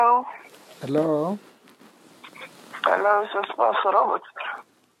Hello. Hello? Hello, this is Pastor Robert.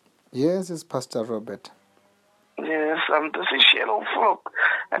 Yes, it's Pastor Robert. Yes, this is Cheryl Flock.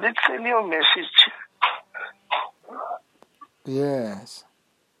 I did send you a message. Yes.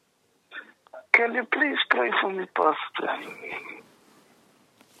 Can you please pray for me, Pastor?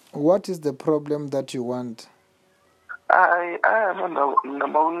 What is the problem that you want? I have a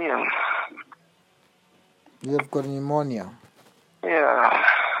pneumonia. You have got pneumonia. Yeah.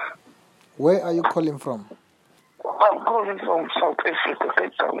 Where are you calling from? I'm calling from South Africa,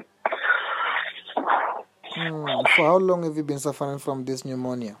 Cape Town. For how long have you been suffering from this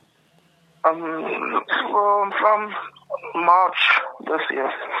pneumonia? From March this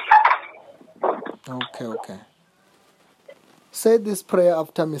year. Okay. Say this prayer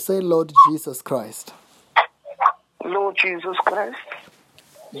after me. Say, Lord Jesus Christ. Lord Jesus Christ.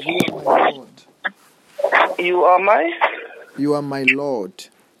 You are my Lord. You are my? You are my Lord.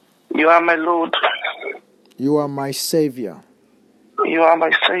 You are my Lord. You are my Savior. You are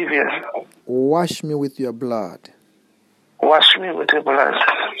my Savior. Wash me with your blood. Wash me with your blood.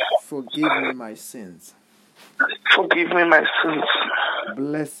 Forgive me my sins. Forgive me my sins.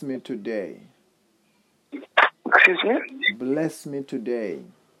 Bless me today. Excuse me? Bless me today.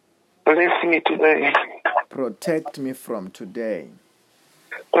 Bless me today. Protect me from today.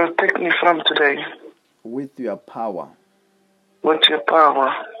 Protect me from today. With your power. With your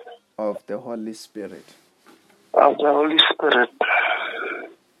power. Of the Holy Spirit. Of the Holy Spirit.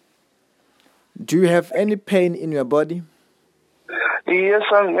 Do you have any pain in your body? Yes,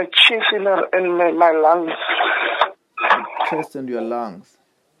 I'm a chest in my lungs. Chest and your lungs?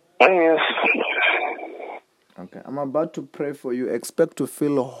 Yes. Okay, I'm about to pray for you. Expect to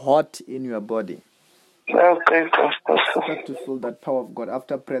feel hot in your body. Okay, Pastor. Expect to feel that power of God.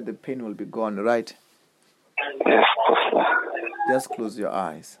 After prayer, the pain will be gone, right? Yes, Pastor. Just close your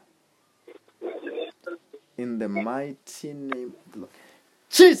eyes. In the mighty name of the Lord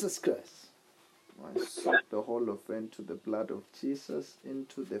Jesus Christ. I soak the whole of it into the blood of Jesus,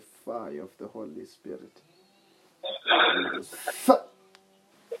 into the fire of the Holy Spirit.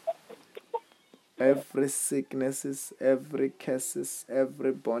 Every sicknesses, every curses,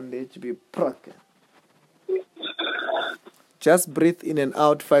 every bondage be broken. Just breathe in and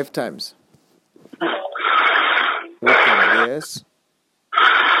out 5 times. Yes.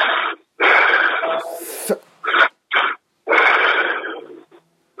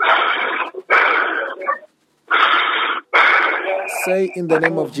 Say in the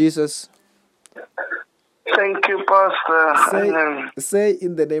name of Jesus. Thank you, Pastor. Say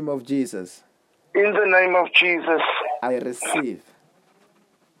in the name of Jesus. In the name of Jesus. I receive.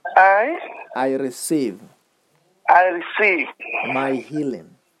 I receive. I receive. My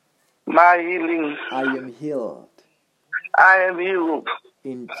healing. My healing. I am healed. I am healed.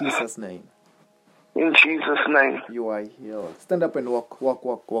 In Jesus' name. In Jesus' name. You are healed. Stand up and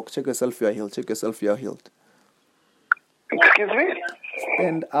walk. Check yourself, you are healed. Check yourself, you are healed. Excuse me?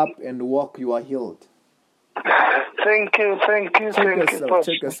 Stand up and walk, you are healed. Thank you. Check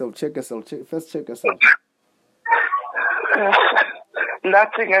yourself. First check yourself.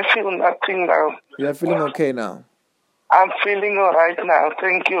 Nothing, I feel nothing now. You are feeling okay now? I'm feeling all right now.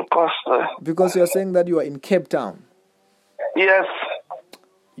 Thank you, Pastor. Because you are saying that you are in Cape Town. Yes.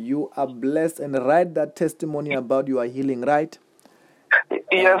 You are blessed, and write that testimony about your healing, right?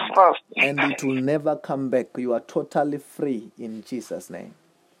 Yes, Pastor. And it will never come back. You are totally free in Jesus' name.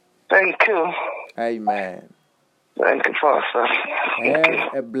 Thank you. Amen. Thank you, Pastor.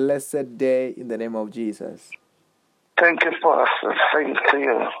 Have a blessed day in the name of Jesus. Thank you, Pastor. Thank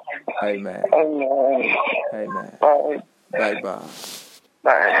you. Amen. Amen. Amen. Bye. Bye-bye.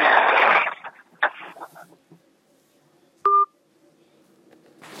 Bye.